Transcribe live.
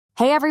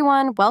Hey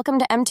everyone, welcome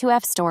to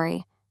M2F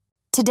Story.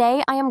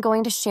 Today I am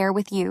going to share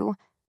with you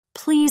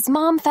Please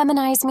Mom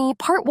Feminize Me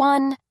Part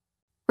 1,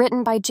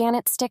 written by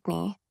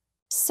Stickney.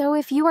 So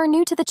if you are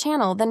new to the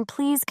channel, then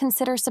please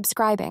consider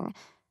subscribing.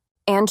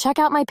 And check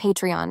out my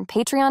Patreon,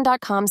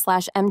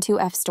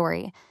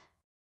 patreon.com/M2Fstory.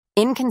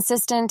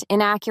 Inconsistent,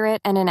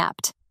 inaccurate, and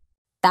inept.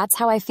 That's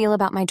how I feel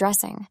about my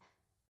dressing.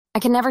 I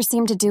can never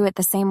seem to do it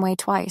the same way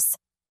twice.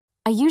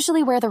 I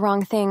usually wear the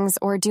wrong things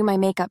or do my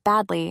makeup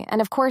badly,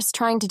 and of course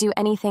trying to do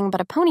anything but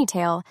a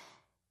ponytail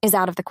is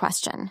out of the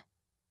question.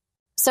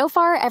 So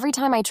far, every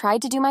time I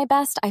tried to do my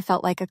best, I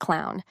felt like a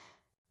clown.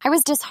 I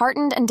was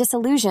disheartened and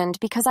disillusioned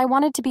because I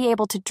wanted to be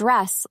able to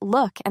dress,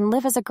 look, and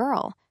live as a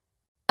girl.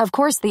 Of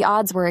course, the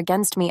odds were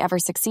against me ever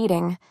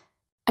succeeding.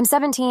 I'm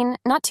 17,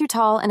 not too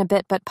tall, and a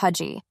bit but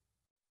pudgy.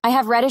 I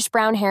have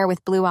reddish-brown hair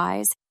with blue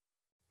eyes.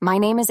 My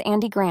name is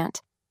Andy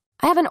Grant.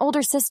 I have an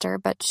older sister,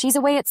 but she's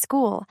away at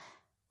school,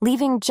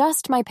 leaving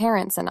just my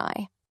parents and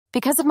I.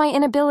 Because of my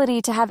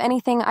inability to have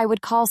anything I would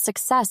call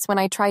success when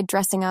I tried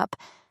dressing up,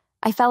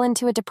 I fell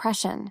into a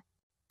depression.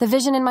 The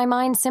vision in my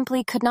mind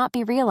simply could not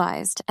be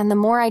realized, and the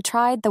more I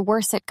tried, the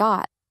worse it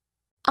got.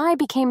 I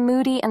became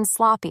moody and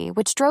sloppy,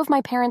 which drove my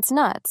parents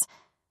nuts,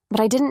 but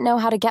I didn't know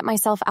how to get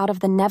myself out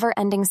of the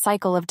never-ending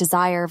cycle of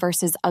desire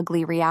versus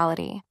ugly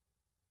reality.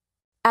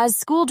 As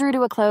school drew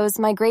to a close,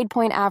 my grade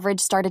point average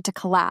started to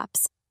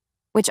collapse,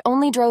 which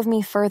only drove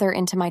me further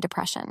into my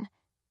depression.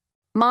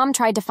 Mom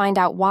tried to find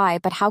out why,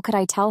 but how could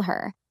I tell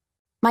her?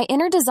 My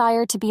inner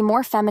desire to be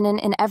more feminine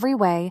in every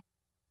way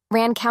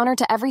ran counter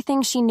to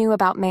everything she knew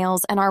about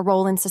males and our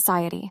role in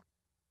society.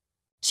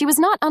 She was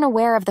not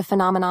unaware of the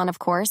phenomenon, of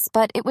course,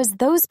 but it was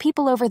those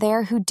people over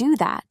there who do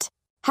that.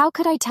 How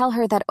could I tell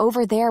her that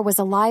over there was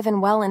alive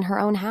and well in her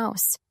own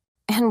house?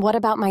 And what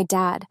about my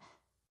dad?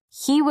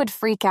 He would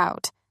freak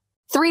out.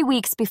 3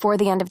 weeks before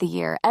the end of the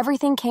year,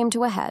 everything came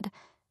to a head,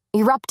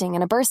 erupting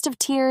in a burst of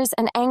tears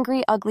and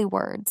angry, ugly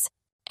words.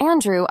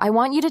 Andrew, I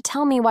want you to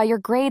tell me why your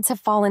grades have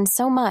fallen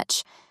so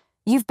much.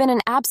 You've been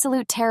an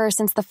absolute terror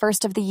since the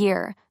first of the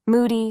year.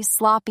 Moody,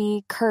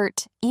 sloppy,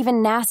 curt,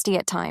 even nasty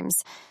at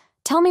times.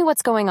 Tell me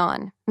what's going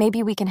on.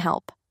 Maybe we can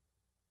help.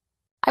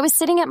 I was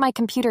sitting at my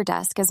computer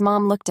desk as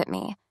Mom looked at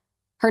me,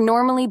 her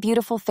normally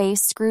beautiful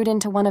face screwed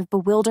into one of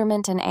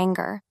bewilderment and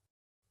anger.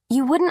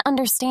 You wouldn't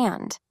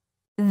understand.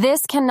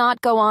 This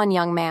cannot go on,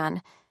 young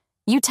man.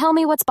 You tell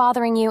me what's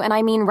bothering you, and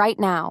I mean right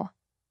now.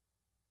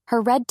 Her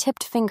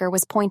red-tipped finger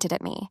was pointed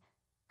at me,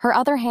 her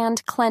other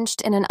hand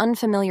clenched in an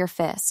unfamiliar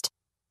fist.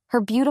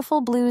 Her beautiful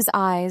blue's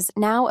eyes,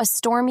 now a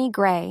stormy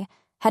gray,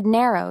 had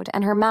narrowed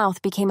and her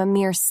mouth became a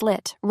mere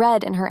slit,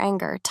 red in her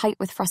anger, tight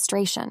with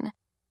frustration.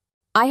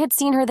 I had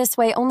seen her this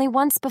way only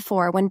once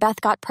before when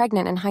Beth got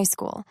pregnant in high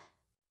school.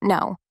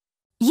 No.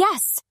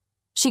 Yes!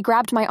 She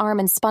grabbed my arm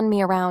and spun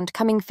me around,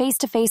 coming face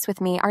to face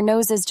with me, our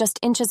noses just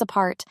inches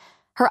apart,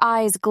 her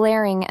eyes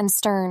glaring and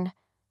stern.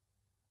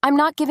 I'm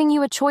not giving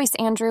you a choice,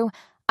 Andrew.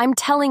 I'm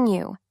telling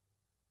you.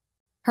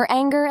 Her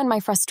anger and my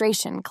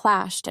frustration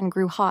clashed and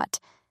grew hot,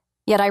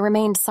 yet I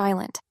remained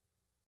silent.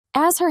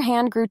 As her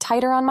hand grew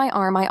tighter on my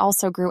arm, I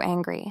also grew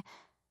angry.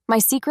 My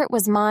secret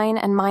was mine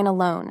and mine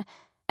alone,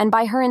 and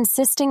by her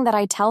insisting that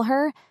I tell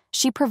her,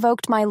 she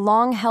provoked my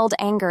long-held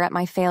anger at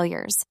my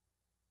failures.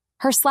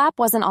 Her slap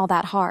wasn't all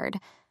that hard,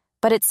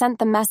 but it sent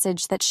the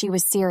message that she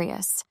was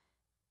serious.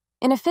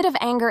 In a fit of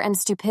anger and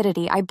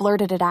stupidity, I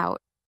blurted it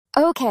out.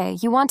 Okay,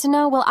 you want to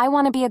know? Well, I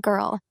want to be a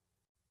girl.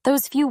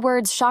 Those few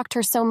words shocked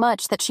her so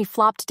much that she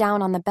flopped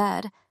down on the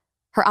bed,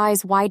 her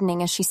eyes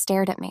widening as she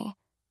stared at me.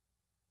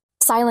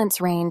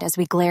 Silence reigned as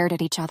we glared at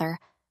each other,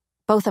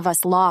 both of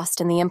us lost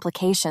in the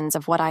implications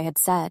of what I had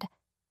said.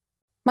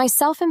 My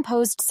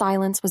self-imposed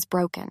silence was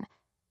broken,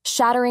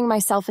 shattering my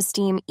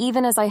self-esteem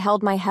even as I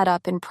held my head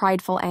up in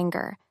prideful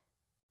anger.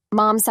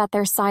 Mom sat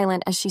there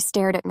silent as she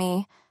stared at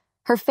me,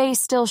 her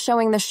face still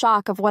showing the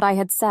shock of what I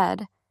had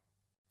said.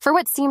 For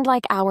what seemed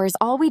like hours,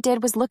 all we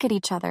did was look at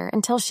each other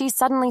until she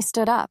suddenly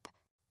stood up.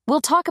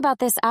 We'll talk about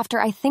this after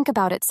I think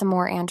about it some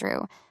more,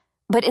 Andrew.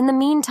 But in the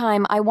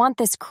meantime, I want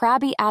this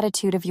crabby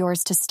attitude of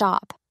yours to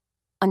stop.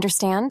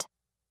 Understand?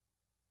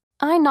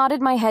 I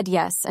nodded my head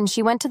yes, and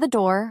she went to the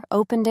door,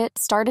 opened it,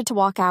 started to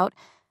walk out,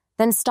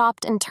 then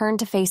stopped and turned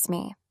to face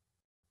me.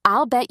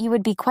 I'll bet you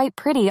would be quite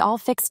pretty all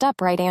fixed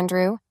up, right,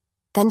 Andrew?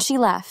 Then she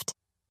left.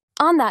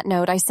 On that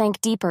note, I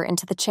sank deeper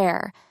into the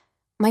chair.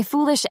 My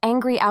foolish,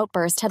 angry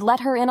outburst had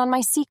let her in on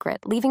my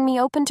secret, leaving me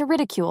open to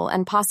ridicule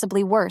and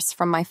possibly worse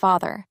from my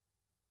father.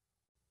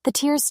 The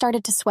tears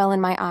started to swell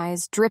in my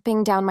eyes,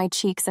 dripping down my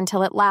cheeks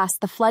until at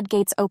last the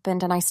floodgates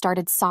opened and I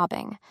started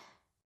sobbing.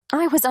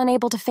 I was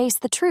unable to face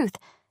the truth,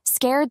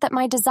 scared that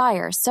my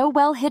desire, so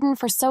well hidden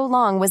for so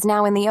long, was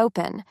now in the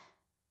open.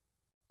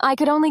 I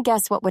could only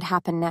guess what would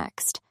happen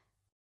next.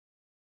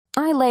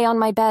 I lay on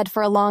my bed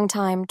for a long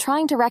time,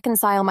 trying to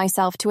reconcile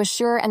myself to a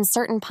sure and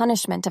certain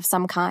punishment of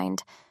some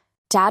kind.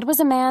 Dad was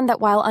a man that,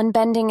 while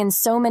unbending in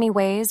so many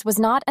ways, was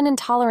not an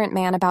intolerant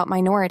man about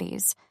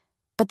minorities.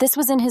 But this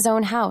was in his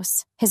own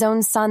house, his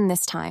own son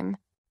this time.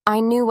 I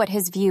knew what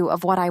his view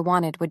of what I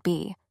wanted would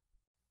be.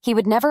 He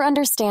would never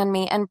understand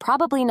me and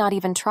probably not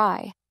even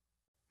try.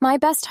 My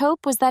best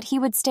hope was that he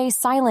would stay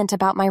silent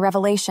about my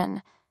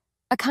revelation,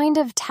 a kind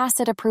of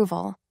tacit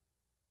approval.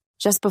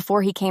 Just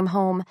before he came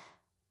home,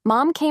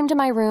 Mom came to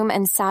my room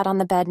and sat on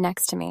the bed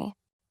next to me.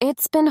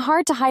 It's been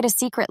hard to hide a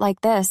secret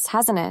like this,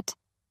 hasn't it?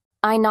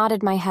 I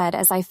nodded my head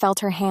as I felt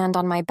her hand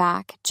on my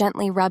back,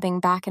 gently rubbing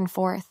back and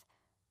forth.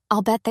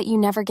 I'll bet that you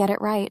never get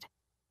it right.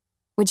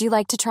 Would you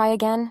like to try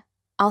again?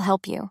 I'll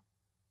help you.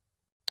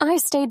 I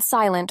stayed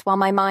silent while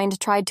my mind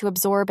tried to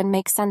absorb and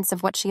make sense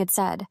of what she had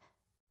said.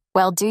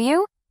 Well, do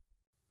you?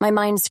 My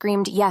mind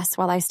screamed yes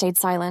while I stayed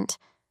silent.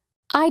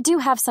 I do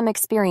have some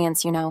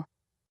experience, you know.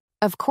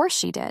 Of course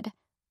she did.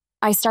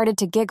 I started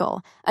to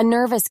giggle, a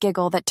nervous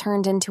giggle that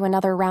turned into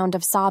another round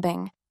of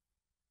sobbing.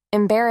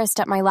 Embarrassed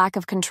at my lack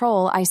of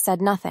control, I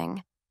said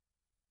nothing.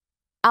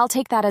 I'll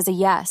take that as a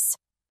yes.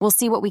 We'll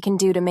see what we can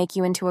do to make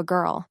you into a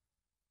girl.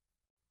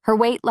 Her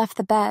weight left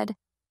the bed.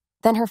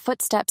 Then her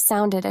footsteps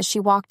sounded as she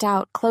walked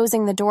out,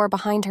 closing the door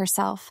behind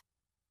herself.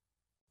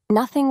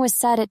 Nothing was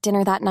said at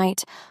dinner that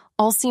night.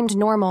 All seemed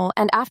normal,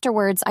 and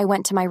afterwards I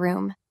went to my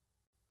room.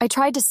 I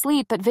tried to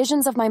sleep, but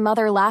visions of my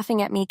mother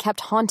laughing at me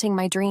kept haunting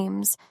my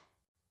dreams.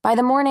 By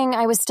the morning,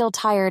 I was still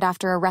tired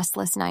after a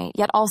restless night,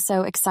 yet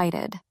also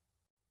excited.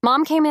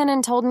 Mom came in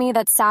and told me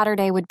that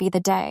Saturday would be the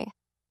day.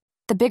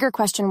 The bigger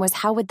question was,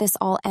 how would this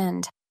all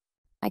end?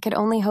 I could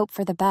only hope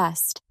for the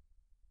best.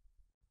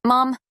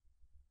 Mom,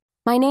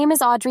 my name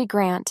is Audrey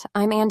Grant.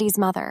 I'm Andy's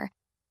mother.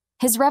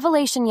 His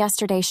revelation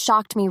yesterday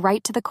shocked me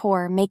right to the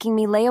core, making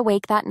me lay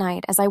awake that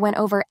night as I went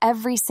over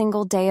every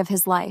single day of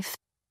his life,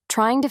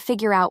 trying to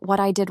figure out what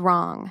I did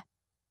wrong.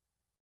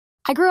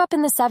 I grew up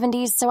in the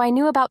 70s, so I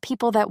knew about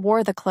people that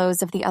wore the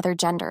clothes of the other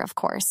gender, of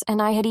course,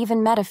 and I had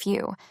even met a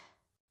few.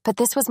 But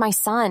this was my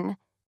son.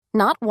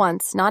 Not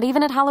once, not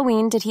even at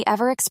Halloween, did he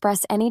ever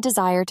express any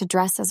desire to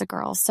dress as a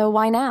girl, so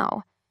why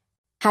now?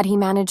 Had he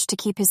managed to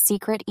keep his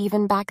secret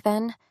even back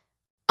then?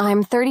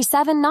 I'm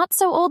 37, not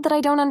so old that I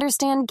don't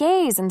understand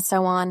gays and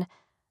so on.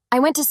 I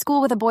went to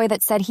school with a boy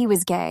that said he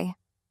was gay.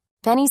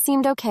 Then he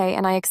seemed okay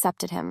and I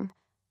accepted him.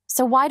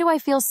 So why do I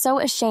feel so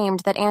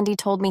ashamed that Andy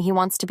told me he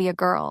wants to be a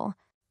girl?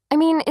 I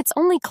mean, it's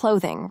only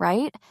clothing,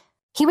 right?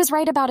 He was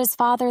right about his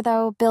father,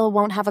 though. Bill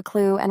won't have a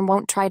clue and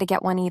won't try to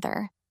get one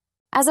either.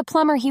 As a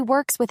plumber, he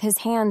works with his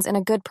hands in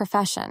a good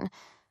profession.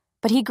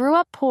 But he grew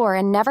up poor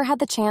and never had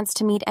the chance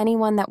to meet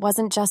anyone that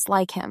wasn't just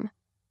like him.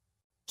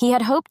 He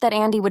had hoped that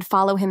Andy would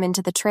follow him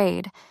into the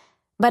trade,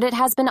 but it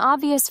has been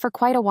obvious for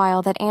quite a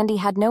while that Andy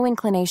had no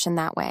inclination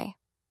that way.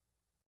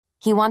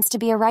 He wants to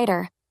be a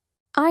writer.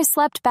 I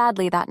slept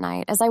badly that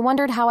night as I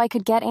wondered how I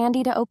could get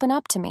Andy to open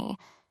up to me.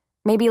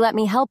 Maybe let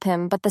me help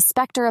him, but the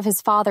specter of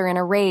his father in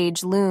a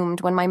rage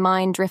loomed when my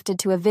mind drifted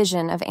to a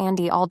vision of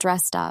Andy all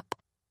dressed up.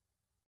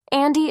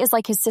 Andy is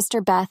like his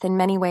sister Beth in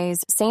many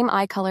ways, same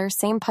eye color,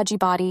 same pudgy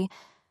body.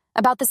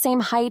 About the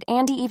same height,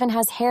 Andy even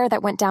has hair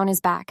that went down his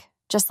back,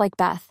 just like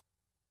Beth.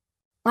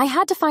 I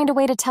had to find a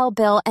way to tell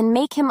Bill and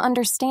make him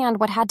understand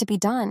what had to be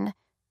done.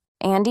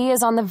 Andy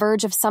is on the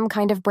verge of some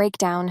kind of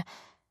breakdown,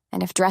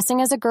 and if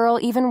dressing as a girl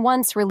even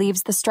once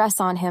relieves the stress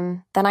on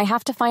him, then I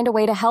have to find a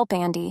way to help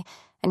Andy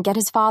and get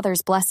his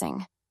father's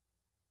blessing.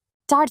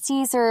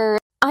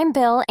 I'm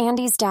Bill,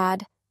 Andy's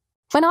dad.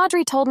 When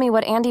Audrey told me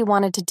what Andy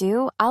wanted to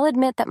do, I'll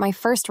admit that my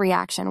first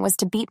reaction was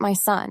to beat my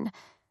son,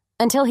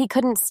 until he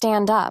couldn't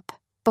stand up,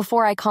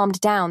 before I calmed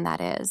down,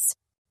 that is.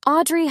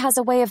 Audrey has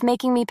a way of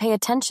making me pay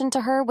attention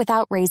to her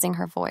without raising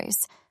her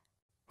voice.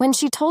 When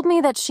she told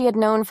me that she had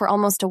known for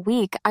almost a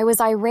week, I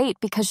was irate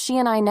because she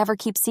and I never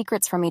keep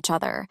secrets from each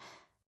other.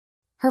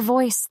 Her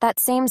voice, that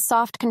same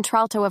soft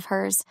contralto of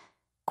hers,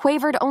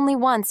 quavered only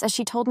once as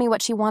she told me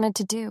what she wanted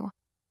to do.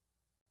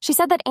 She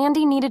said that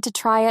Andy needed to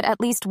try it at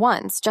least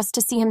once just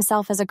to see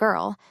himself as a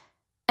girl,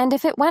 and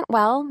if it went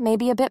well,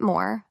 maybe a bit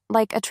more,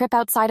 like a trip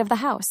outside of the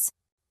house.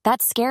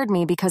 That scared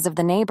me because of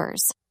the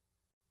neighbors.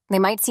 They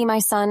might see my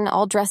son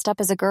all dressed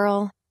up as a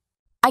girl.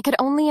 I could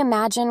only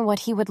imagine what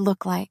he would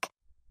look like.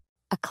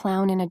 A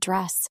clown in a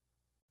dress.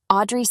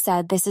 Audrey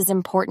said this is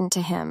important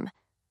to him.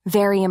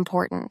 Very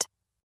important.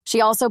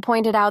 She also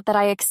pointed out that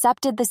I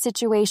accepted the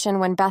situation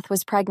when Beth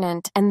was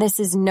pregnant, and this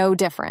is no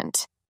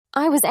different.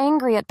 I was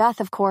angry at Beth,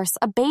 of course,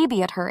 a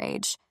baby at her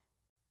age.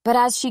 But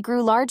as she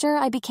grew larger,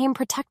 I became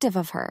protective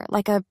of her,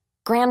 like a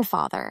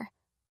grandfather.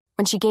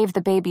 When she gave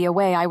the baby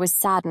away, I was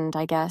saddened,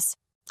 I guess.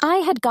 I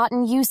had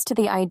gotten used to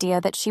the idea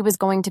that she was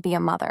going to be a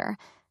mother.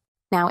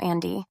 Now,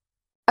 Andy.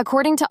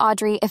 According to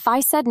Audrey, if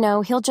I said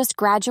no, he'll just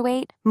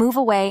graduate, move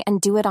away,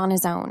 and do it on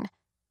his own.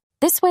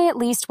 This way, at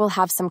least, we'll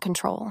have some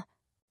control.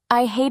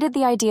 I hated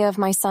the idea of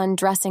my son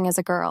dressing as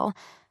a girl,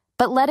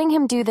 but letting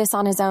him do this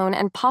on his own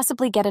and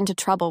possibly get into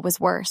trouble was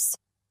worse.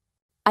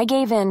 I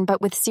gave in,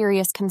 but with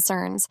serious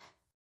concerns.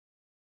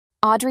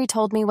 Audrey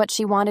told me what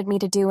she wanted me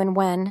to do and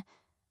when.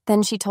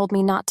 Then she told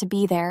me not to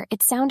be there.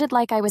 It sounded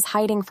like I was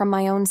hiding from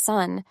my own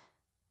son.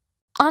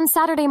 On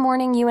Saturday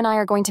morning, you and I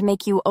are going to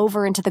make you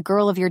over into the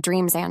girl of your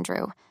dreams,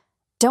 Andrew.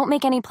 Don't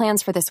make any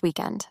plans for this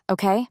weekend,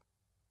 okay?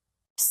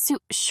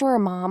 Sure,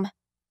 Mom.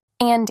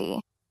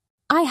 Andy.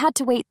 I had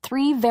to wait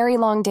 3 very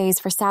long days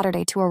for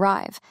Saturday to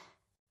arrive.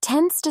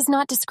 Tense does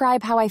not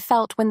describe how I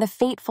felt when the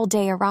fateful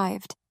day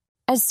arrived.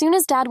 As soon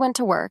as Dad went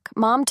to work,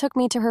 Mom took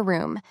me to her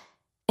room,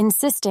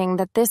 insisting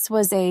that this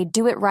was a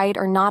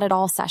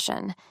do-it-right-or-not-at-all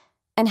session,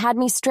 and had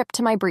me stripped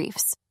to my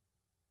briefs.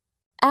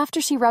 After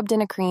she rubbed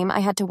in a cream, I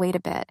had to wait a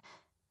bit.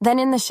 Then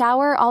in the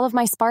shower, all of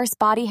my sparse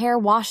body hair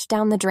washed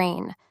down the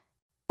drain.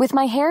 With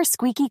my hair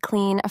squeaky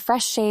clean, a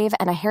fresh shave,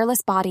 and a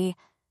hairless body,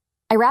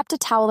 I wrapped a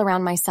towel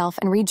around myself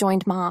and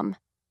rejoined Mom.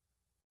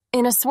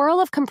 In a swirl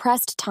of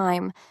compressed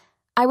time,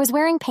 I was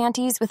wearing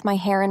panties with my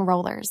hair in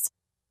rollers.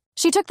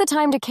 She took the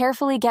time to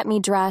carefully get me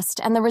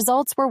dressed, and the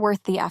results were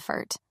worth the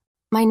effort.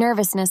 My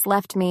nervousness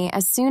left me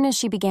as soon as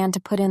she began to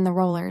put in the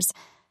rollers,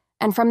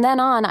 and from then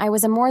on I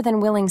was a more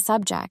than willing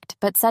subject,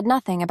 but said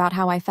nothing about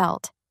how I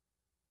felt.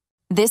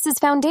 This is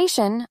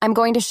foundation. I'm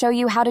going to show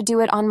you how to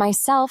do it on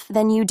myself,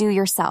 then you do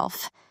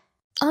yourself.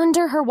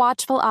 Under her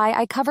watchful eye,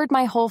 I covered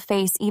my whole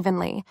face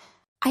evenly.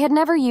 I had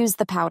never used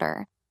the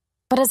powder,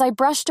 but as I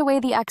brushed away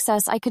the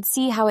excess, I could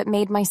see how it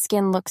made my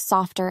skin look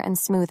softer and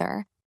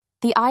smoother.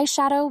 The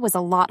eyeshadow was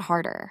a lot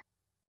harder.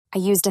 I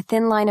used a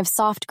thin line of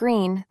soft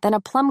green, then a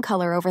plum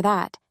color over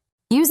that.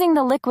 Using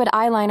the liquid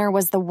eyeliner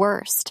was the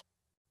worst.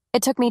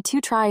 It took me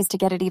 2 tries to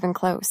get it even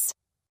close.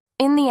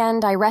 In the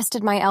end, I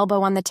rested my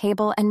elbow on the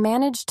table and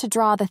managed to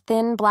draw the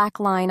thin black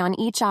line on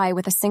each eye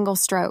with a single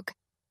stroke.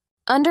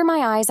 Under my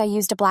eyes, I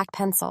used a black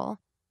pencil.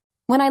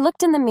 When I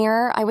looked in the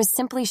mirror, I was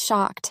simply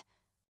shocked.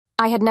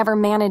 I had never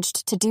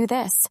managed to do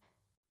this.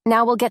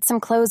 Now we'll get some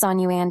clothes on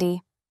you,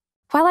 Andy.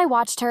 While I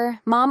watched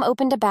her, Mom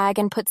opened a bag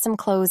and put some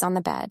clothes on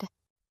the bed.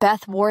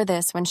 Beth wore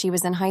this when she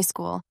was in high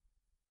school.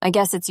 I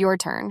guess it's your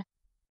turn.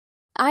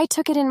 I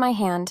took it in my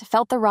hand,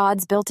 felt the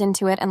rods built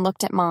into it, and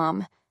looked at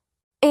Mom.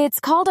 It's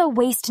called a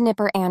waist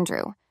nipper,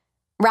 Andrew.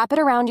 Wrap it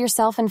around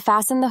yourself and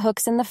fasten the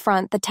hooks in the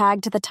front, the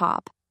tag to the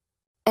top.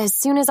 As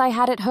soon as I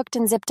had it hooked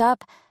and zipped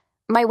up,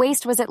 my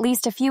waist was at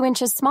least a few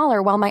inches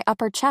smaller while my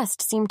upper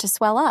chest seemed to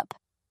swell up.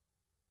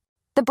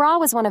 The bra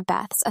was one of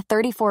Beth's, a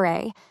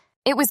 34A.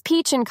 It was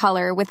peach in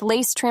color with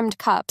lace-trimmed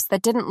cups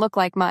that didn't look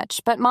like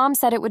much, but Mom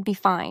said it would be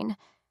fine.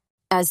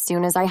 As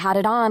soon as I had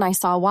it on, I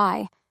saw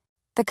why.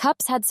 The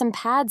cups had some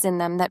pads in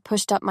them that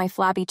pushed up my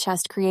flabby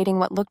chest, creating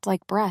what looked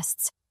like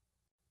breasts.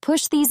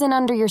 Push these in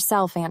under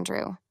yourself,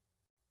 Andrew.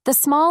 The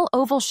small,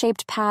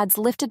 oval-shaped pads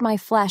lifted my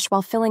flesh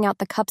while filling out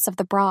the cups of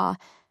the bra,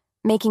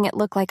 making it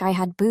look like I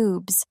had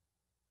boobs.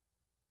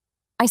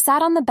 I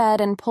sat on the bed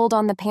and pulled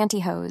on the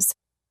pantyhose,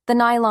 the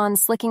nylon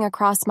slicking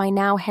across my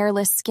now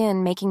hairless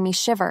skin making me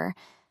shiver,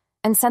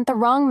 and sent the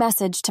wrong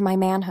message to my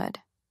manhood.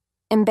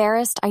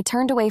 Embarrassed, I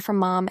turned away from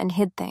Mom and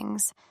hid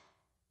things.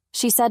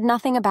 She said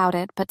nothing about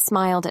it, but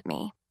smiled at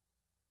me.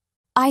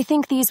 I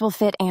think these will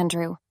fit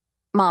Andrew,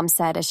 Mom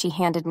said as she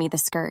handed me the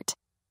skirt.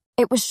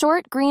 It was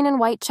short, green and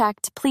white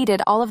checked,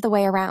 pleated all of the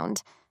way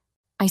around.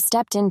 I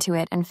stepped into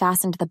it and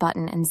fastened the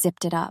button and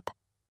zipped it up.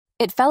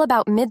 It fell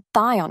about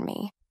mid-thigh on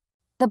me.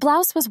 The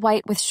blouse was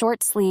white with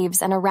short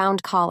sleeves and a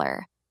round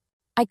collar.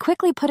 I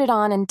quickly put it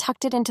on and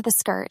tucked it into the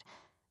skirt,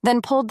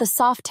 then pulled the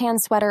soft tan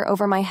sweater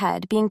over my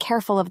head, being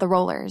careful of the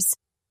rollers.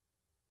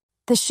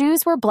 The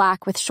shoes were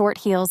black with short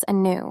heels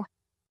and new.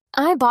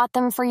 I bought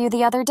them for you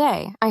the other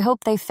day. I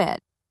hope they fit.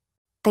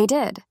 They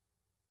did.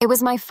 It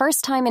was my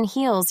first time in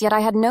heels, yet I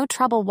had no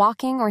trouble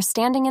walking or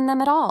standing in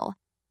them at all.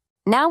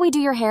 Now we do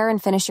your hair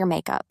and finish your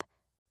makeup.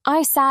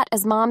 I sat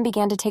as Mom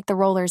began to take the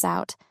rollers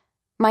out.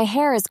 My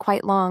hair is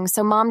quite long,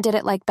 so Mom did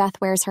it like Beth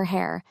wears her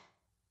hair.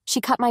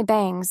 She cut my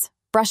bangs,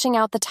 brushing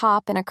out the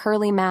top in a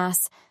curly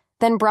mass,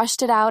 then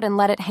brushed it out and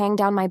let it hang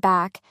down my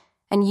back,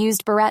 and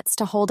used barrettes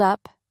to hold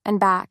up and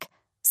back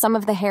some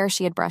of the hair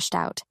she had brushed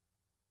out.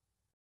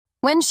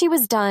 When she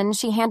was done,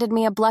 she handed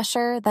me a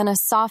blusher, then a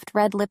soft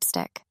red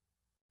lipstick.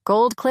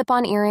 Gold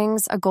clip-on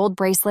earrings, a gold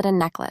bracelet and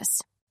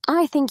necklace.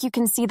 I think you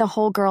can see the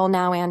whole girl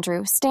now,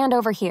 Andrew. Stand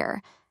over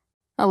here.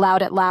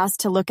 Allowed at last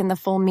to look in the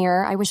full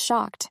mirror, I was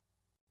shocked.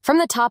 From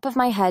the top of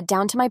my head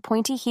down to my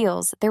pointy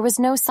heels, there was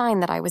no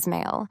sign that I was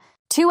male.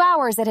 2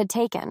 hours it had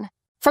taken.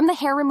 From the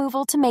hair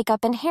removal to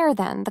makeup and hair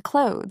then, the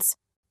clothes.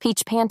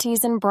 Peach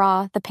panties and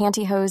bra, the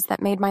pantyhose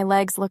that made my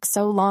legs look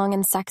so long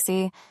and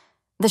sexy.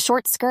 The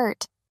short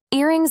skirt.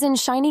 Earrings in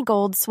shiny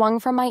gold swung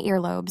from my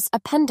earlobes, a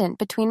pendant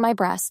between my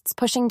breasts,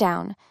 pushing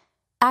down,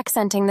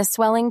 accenting the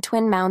swelling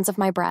twin mounds of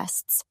my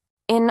breasts.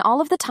 In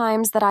all of the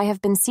times that I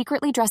have been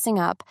secretly dressing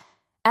up,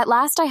 at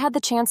last I had the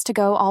chance to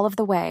go all of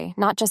the way,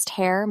 not just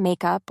hair,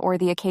 makeup, or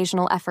the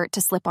occasional effort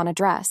to slip on a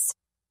dress.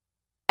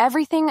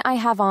 Everything I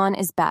have on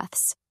is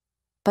Beth's,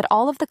 but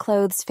all of the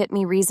clothes fit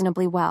me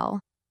reasonably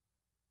well.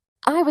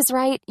 I was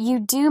right, you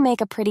do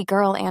make a pretty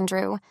girl,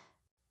 Andrew.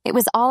 It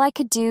was all I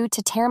could do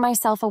to tear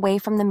myself away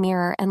from the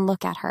mirror and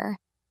look at her.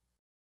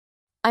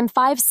 I'm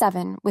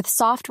 5'7", with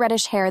soft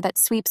reddish hair that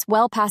sweeps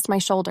well past my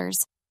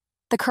shoulders,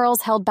 the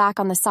curls held back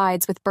on the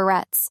sides with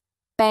barrettes,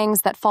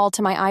 bangs that fall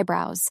to my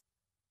eyebrows.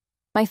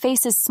 My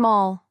face is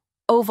small,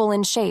 oval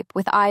in shape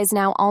with eyes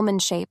now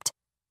almond-shaped,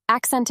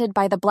 accented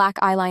by the black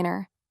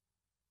eyeliner.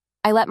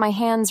 I let my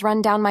hands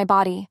run down my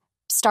body,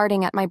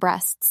 starting at my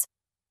breasts.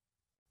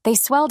 They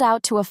swelled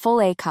out to a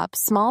full A cup,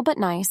 small but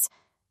nice,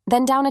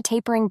 then down a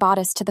tapering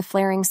bodice to the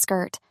flaring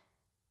skirt.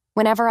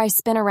 Whenever I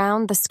spin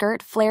around, the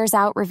skirt flares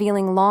out,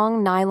 revealing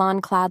long,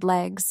 nylon-clad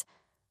legs.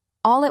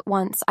 All at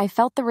once, I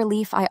felt the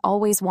relief I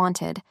always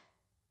wanted.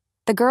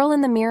 The girl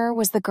in the mirror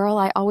was the girl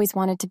I always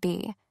wanted to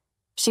be.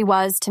 She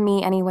was, to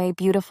me anyway,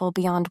 beautiful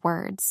beyond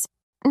words.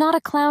 Not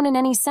a clown in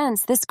any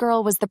sense, this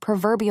girl was the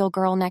proverbial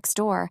girl next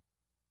door,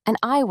 and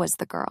I was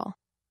the girl.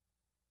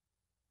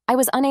 I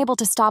was unable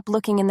to stop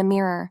looking in the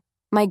mirror,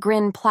 my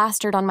grin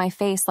plastered on my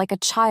face like a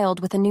child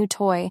with a new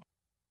toy,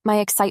 my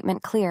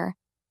excitement clear.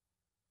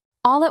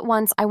 All at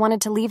once, I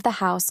wanted to leave the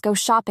house, go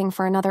shopping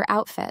for another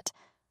outfit,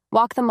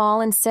 walk the mall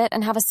and sit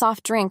and have a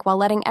soft drink while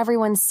letting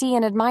everyone see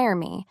and admire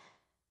me.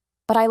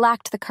 But I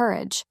lacked the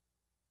courage.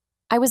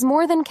 I was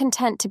more than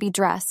content to be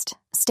dressed,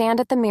 stand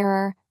at the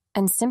mirror,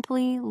 and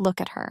simply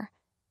look at her.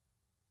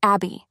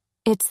 Abby,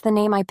 it's the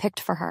name I picked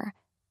for her,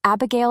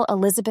 Abigail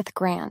Elizabeth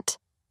Grant.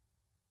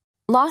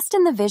 Lost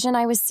in the vision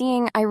I was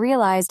seeing, I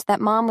realized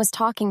that Mom was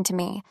talking to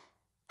me.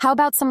 How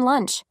about some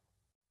lunch?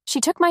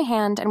 She took my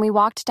hand and we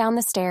walked down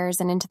the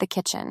stairs and into the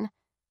kitchen,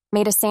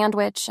 made a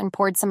sandwich and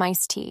poured some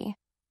iced tea.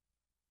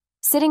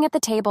 Sitting at the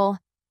table,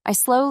 I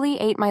slowly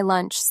ate my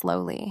lunch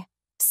slowly,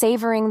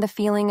 savoring the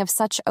feeling of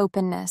such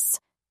openness,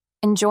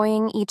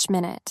 enjoying each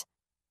minute.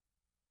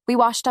 We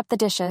washed up the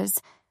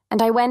dishes,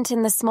 and I went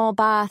in the small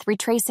bath,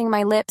 retracing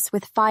my lips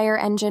with fire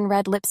engine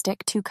red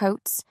lipstick 2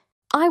 coats.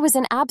 I was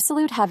in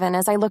absolute heaven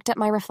as I looked at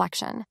my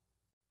reflection.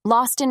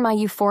 Lost in my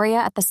euphoria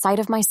at the sight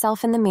of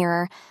myself in the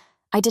mirror,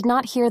 I did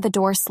not hear the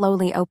door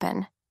slowly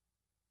open.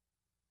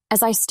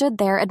 As I stood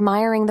there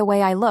admiring the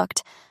way I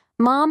looked,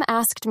 Mom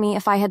asked me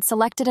if I had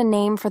selected a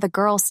name for the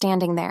girl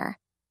standing there.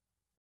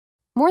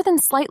 More than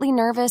slightly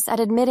nervous at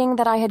admitting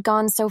that I had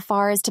gone so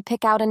far as to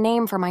pick out a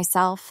name for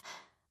myself,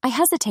 I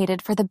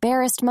hesitated for the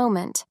barest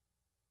moment.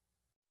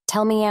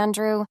 Tell me,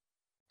 Andrew.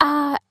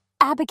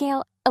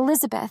 Abigail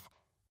Elizabeth.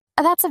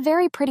 That's a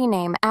very pretty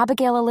name,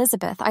 Abigail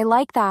Elizabeth. I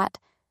like that,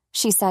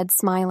 she said,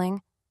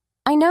 smiling.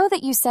 I know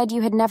that you said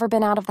you had never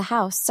been out of the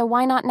house, so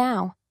why not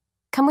now?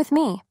 Come with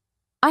me.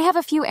 I have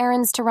a few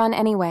errands to run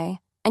anyway,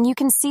 and you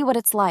can see what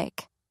it's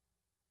like.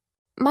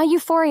 My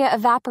euphoria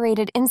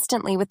evaporated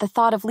instantly with the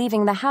thought of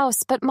leaving the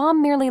house, but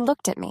Mom merely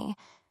looked at me,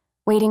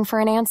 waiting for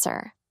an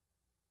answer.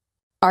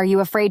 Are you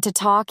afraid to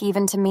talk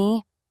even to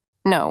me?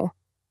 No,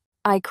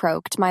 I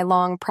croaked, my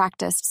long,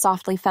 practiced,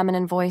 softly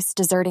feminine voice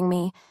deserting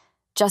me,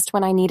 just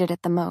when I needed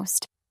it the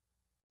most.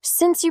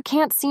 Since you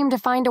can't seem to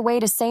find a way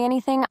to say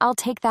anything, I'll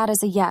take that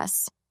as a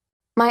yes.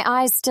 My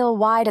eyes still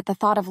wide at the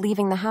thought of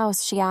leaving the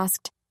house, she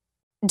asked,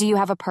 Do you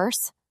have a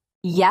purse?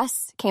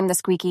 Yes, came the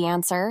squeaky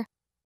answer.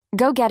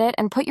 Go get it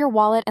and put your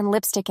wallet and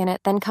lipstick in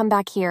it, then come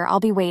back here.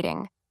 I'll be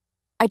waiting.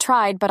 I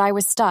tried, but I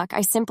was stuck.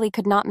 I simply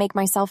could not make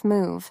myself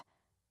move.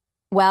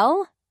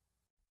 Well?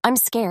 I'm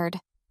scared.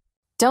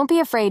 Don't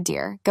be afraid,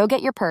 dear. Go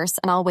get your purse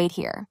and I'll wait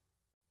here.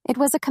 It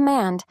was a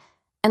command,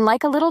 and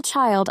like a little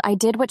child, I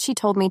did what she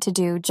told me to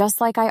do, just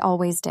like I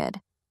always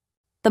did.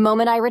 The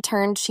moment I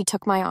returned, she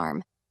took my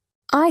arm.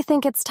 I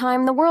think it's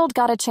time the world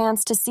got a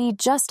chance to see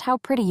just how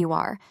pretty you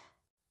are.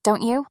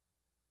 Don't you?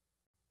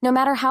 No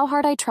matter how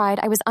hard I tried,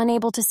 I was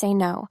unable to say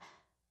no.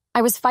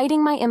 I was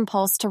fighting my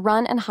impulse to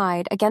run and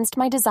hide against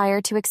my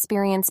desire to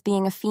experience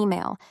being a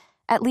female,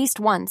 at least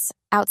once,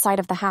 outside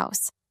of the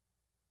house.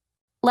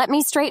 Let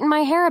me straighten my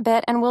hair a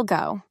bit and we'll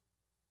go.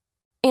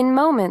 In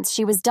moments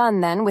she was done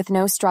then, with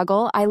no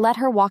struggle, I let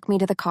her walk me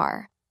to the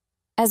car.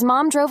 As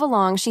Mom drove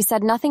along, she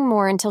said nothing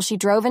more until she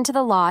drove into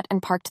the lot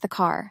and parked the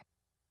car.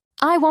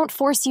 I won't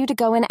force you to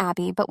go in,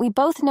 Abby, but we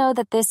both know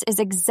that this is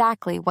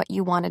exactly what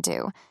you want to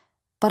do,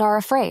 but are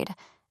afraid.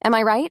 Am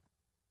I right?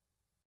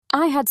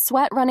 I had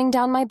sweat running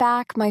down my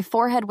back, my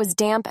forehead was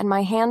damp, and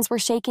my hands were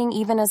shaking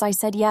even as I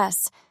said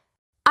yes.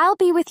 I'll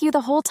be with you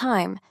the whole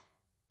time.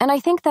 And I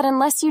think that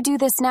unless you do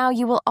this now,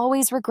 you will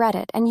always regret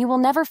it, and you will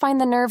never find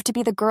the nerve to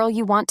be the girl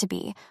you want to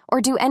be, or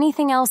do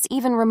anything else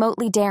even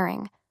remotely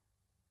daring.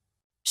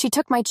 She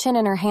took my chin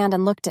in her hand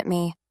and looked at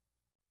me.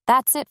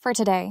 That's it for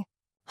today.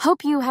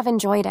 Hope you have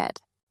enjoyed it.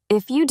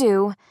 If you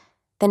do,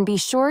 then be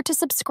sure to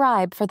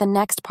subscribe for the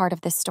next part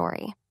of this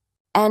story.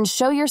 And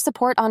show your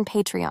support on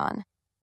Patreon.